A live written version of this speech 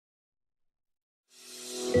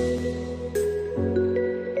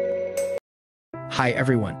Hi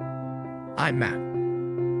everyone, I'm Matt.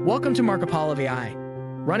 Welcome to Markopolo AI.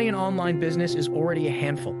 Running an online business is already a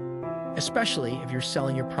handful, especially if you're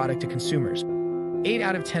selling your product to consumers. 8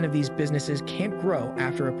 out of 10 of these businesses can't grow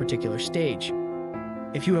after a particular stage.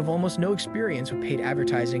 If you have almost no experience with paid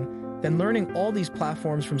advertising, then learning all these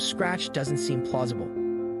platforms from scratch doesn't seem plausible.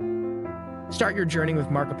 Start your journey with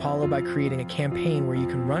Markopolo by creating a campaign where you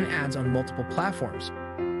can run ads on multiple platforms.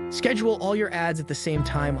 Schedule all your ads at the same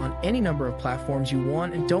time on any number of platforms you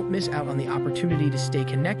want and don't miss out on the opportunity to stay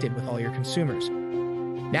connected with all your consumers.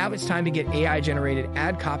 Now it's time to get AI-generated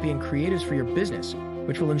ad copy and creatives for your business,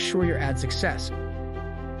 which will ensure your ad success.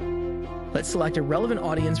 Let's select a relevant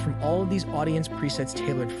audience from all of these audience presets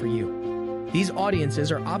tailored for you. These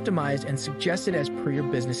audiences are optimized and suggested as per your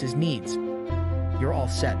business's needs. You're all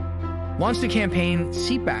set. Launch the campaign,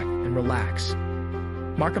 sit back, and relax.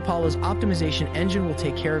 Markopolo's optimization engine will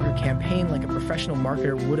take care of your campaign like a professional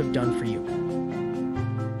marketer would have done for you.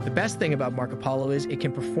 The best thing about Markopolo is it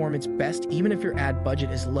can perform its best even if your ad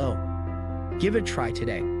budget is low. Give it a try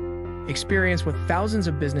today. Experience what thousands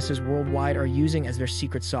of businesses worldwide are using as their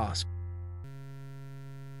secret sauce.